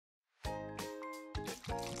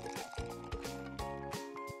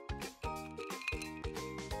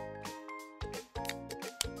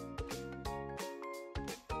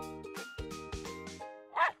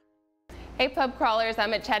Hey pub crawlers,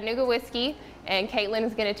 I'm at Chattanooga Whiskey and Caitlin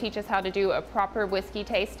is going to teach us how to do a proper whiskey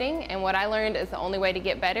tasting, and what I learned is the only way to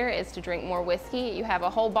get better is to drink more whiskey. You have a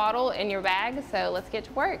whole bottle in your bag, so let's get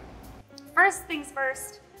to work. First things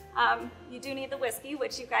first, you do need the whiskey,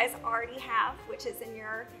 which you guys already have, which is in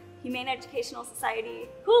your Humane Educational Society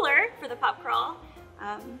cooler for the pub crawl.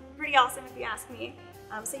 Pretty awesome if you ask me.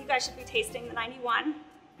 So you guys should be tasting the 91.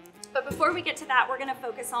 But before we get to that, we're going to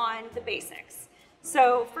focus on the basics.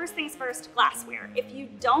 So first things first, glassware. If you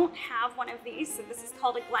don't have one of these, so this is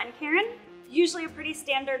called a Glencairn, usually a pretty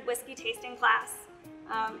standard whiskey tasting glass.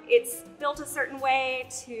 It's built a certain way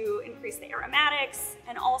to increase the aromatics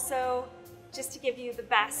and also just to give you the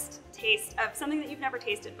best taste of something that you've never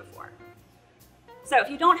tasted before. So if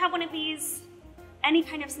you don't have one of these, any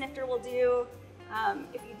kind of snifter will do.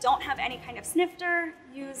 If you don't have any kind of snifter,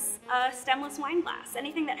 use a stemless wine glass.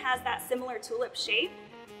 Anything that has that similar tulip shape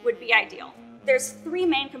would be ideal. There's three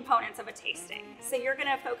main components of a tasting. So you're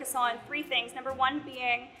gonna focus on three things. Number one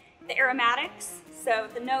being the aromatics, so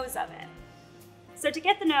the nose of it. So to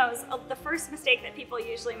get the nose, the first mistake that people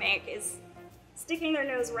usually make is sticking their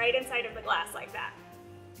nose right inside of the glass like that.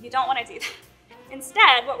 You don't wanna do that.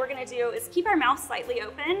 Instead, what we're gonna do is keep our mouth slightly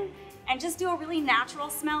open and just do a really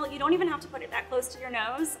natural smell. You don't even have to put it that close to your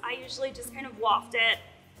nose. I usually just kind of waft it,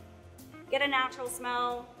 get a natural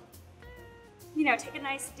smell, you know, take a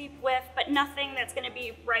nice deep whiff, but nothing that's gonna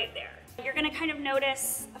be right there. You're gonna kind of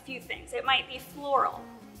notice a few things. It might be floral.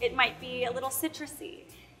 It might be a little citrusy.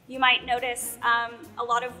 You might notice a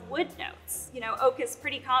lot of wood notes. You know, oak is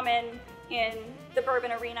pretty common in the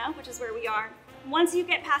bourbon arena, which is where we are. Once you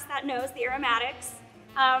get past that nose, the aromatics,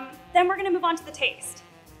 then we're gonna move on to the taste.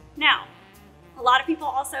 Now, a lot of people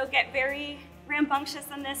also get very rambunctious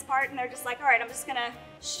in this part and they're just like, all right, I'm just gonna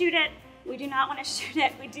shoot it. We do not want to shoot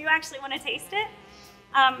it. We do actually want to taste it.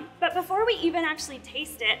 But before we even actually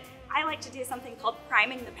taste it, I like to do something called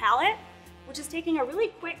priming the palate, which is taking a really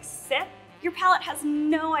quick sip. Your palate has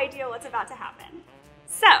no idea what's about to happen.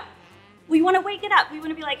 So we want to wake it up. We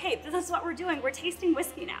want to be like, hey, this is what we're doing. We're tasting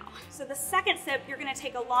whiskey now. So the second sip, you're going to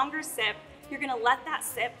take a longer sip. You're going to let that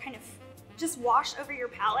sip kind of just wash over your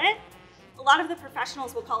palate. A lot of the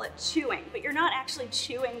professionals will call it chewing, but you're not actually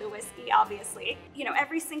chewing the whiskey, obviously. You know,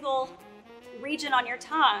 every single region on your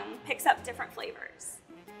tongue picks up different flavors.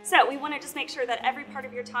 So we want to just make sure that every part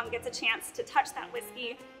of your tongue gets a chance to touch that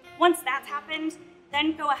whiskey. Once that's happened,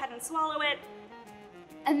 then go ahead and swallow it.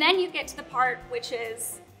 And then you get to the part which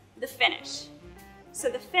is the finish.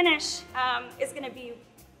 So the finish is going to be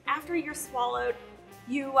after you're swallowed,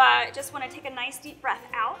 you just want to take a nice deep breath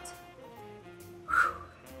out.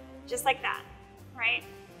 Just like that, right?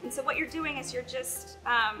 And so what you're doing is you're just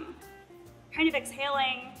kind of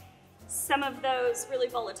exhaling some of those really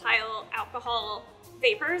volatile alcohol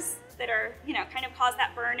vapors that are, you know, kind of cause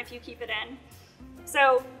that burn if you keep it in.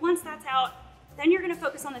 So once that's out, then you're gonna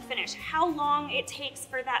focus on the finish, how long it takes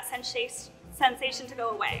for that sensation to go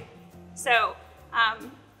away. So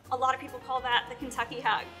a lot of people call that the Kentucky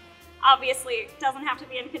hug. Obviously, it doesn't have to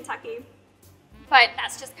be in Kentucky, but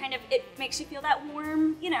that's just kind of, it makes you feel that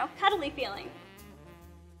warm, you know, cuddly feeling.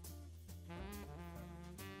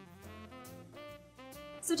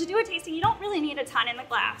 So to do a tasting, you don't really need a ton in the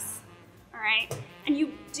glass, all right? And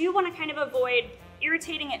you do want to kind of avoid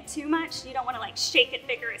irritating it too much. You don't want to like shake it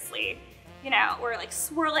vigorously, you know, or like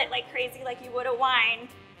swirl it like crazy like you would a wine.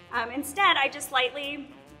 Instead, I just lightly,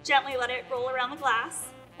 gently let it roll around the glass.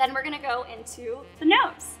 Then we're gonna go into the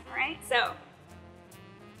nose, all right? So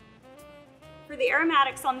for the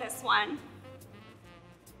aromatics on this one,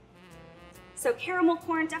 so caramel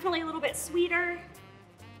corn, definitely a little bit sweeter.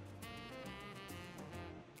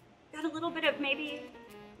 Got a little bit of maybe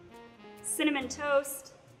cinnamon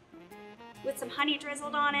toast with some honey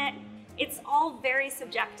drizzled on it. It's all very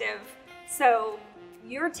subjective. So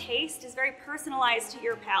your taste is very personalized to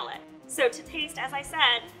your palate. So to taste, as I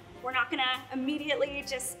said, we're not gonna immediately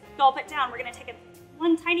just gulp it down. We're gonna take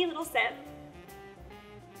one tiny little sip.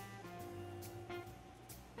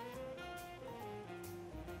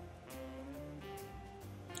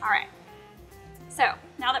 All right, so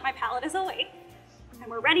now that my palate is awake and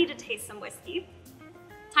we're ready to taste some whiskey,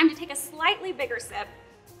 time to take a slightly bigger sip,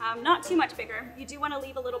 not too much bigger. You do want to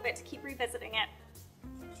leave a little bit to keep revisiting it.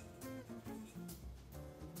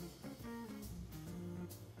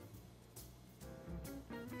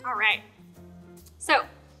 All right, so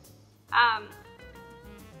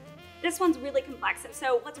this one's really complex. And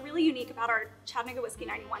so what's really unique about our Chattanooga Whiskey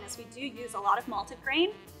 91 is we do use a lot of malted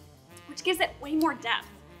grain, which gives it way more depth.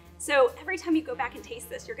 So every time you go back and taste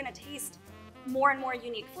this, you're gonna taste more and more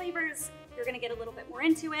unique flavors. You're gonna get a little bit more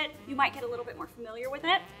into it. You might get a little bit more familiar with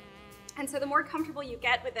it. And so the more comfortable you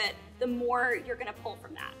get with it, the more you're gonna pull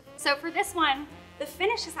from that. So for this one, the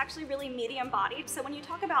finish is actually really medium bodied. So when you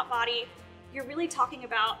talk about body, you're really talking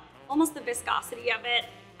about almost the viscosity of it,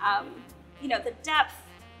 you know, the depth,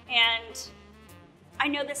 and I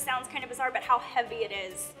know this sounds kind of bizarre, but how heavy it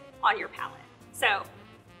is on your palate. So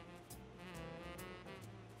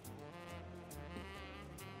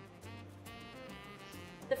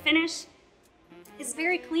the finish is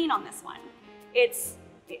very clean on this one. It's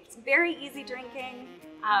very easy drinking,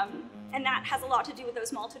 and that has a lot to do with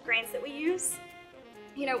those malted grains that we use.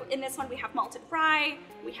 You know, in this one we have malted rye,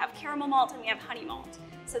 we have caramel malt, and we have honey malt.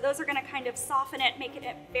 So those are gonna kind of soften it, making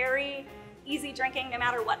it very easy drinking no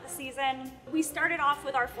matter what the season. We started off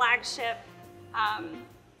with our flagship,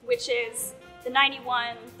 which is the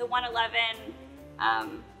 91, the 111,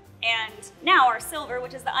 and now our silver,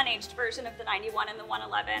 which is the unaged version of the 91 and the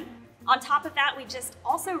 111. On top of that, we just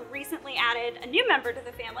also recently added a new member to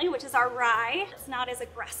the family, which is our rye. It's not as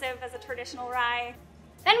aggressive as a traditional rye.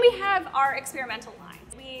 Then we have our experimental line.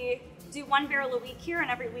 We do 1 barrel a week here,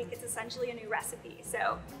 and every week it's essentially a new recipe.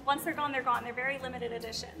 So once they're gone, they're gone. They're very limited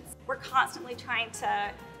editions. We're constantly trying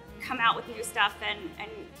to come out with new stuff and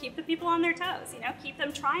keep the people on their toes, you know, keep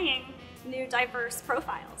them trying new diverse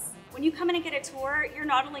profiles. When you come in and get a tour, you're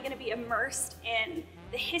not only going to be immersed in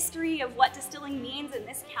the history of what distilling means in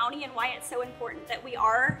this county and why it's so important that we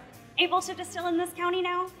are able to distill in this county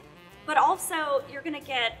now, but also you're going to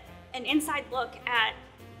get an inside look at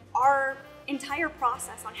our entire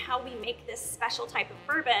process on how we make this special type of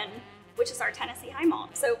bourbon, which is our Tennessee high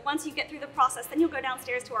malt. So once you get through the process, then you'll go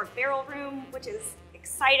downstairs to our barrel room, which is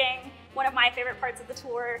exciting. One of my favorite parts of the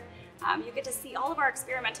tour. You get to see all of our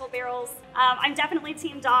experimental barrels. I'm definitely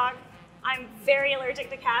team dog. I'm very allergic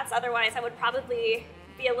to cats, otherwise I would probably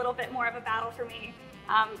be a little bit more of a battle for me.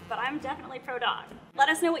 But I'm definitely pro dog. Let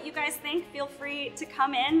us know what you guys think. Feel free to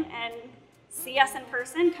come in and see us in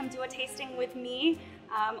person. Come do a tasting with me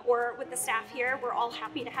or with the staff here. We're all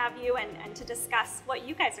happy to have you and to discuss what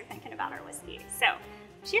you guys are thinking about our whiskey. So,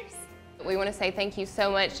 cheers. We want to say thank you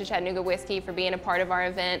so much to Chattanooga Whiskey for being a part of our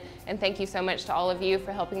event, and thank you so much to all of you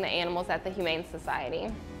for helping the animals at the Humane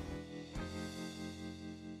Society.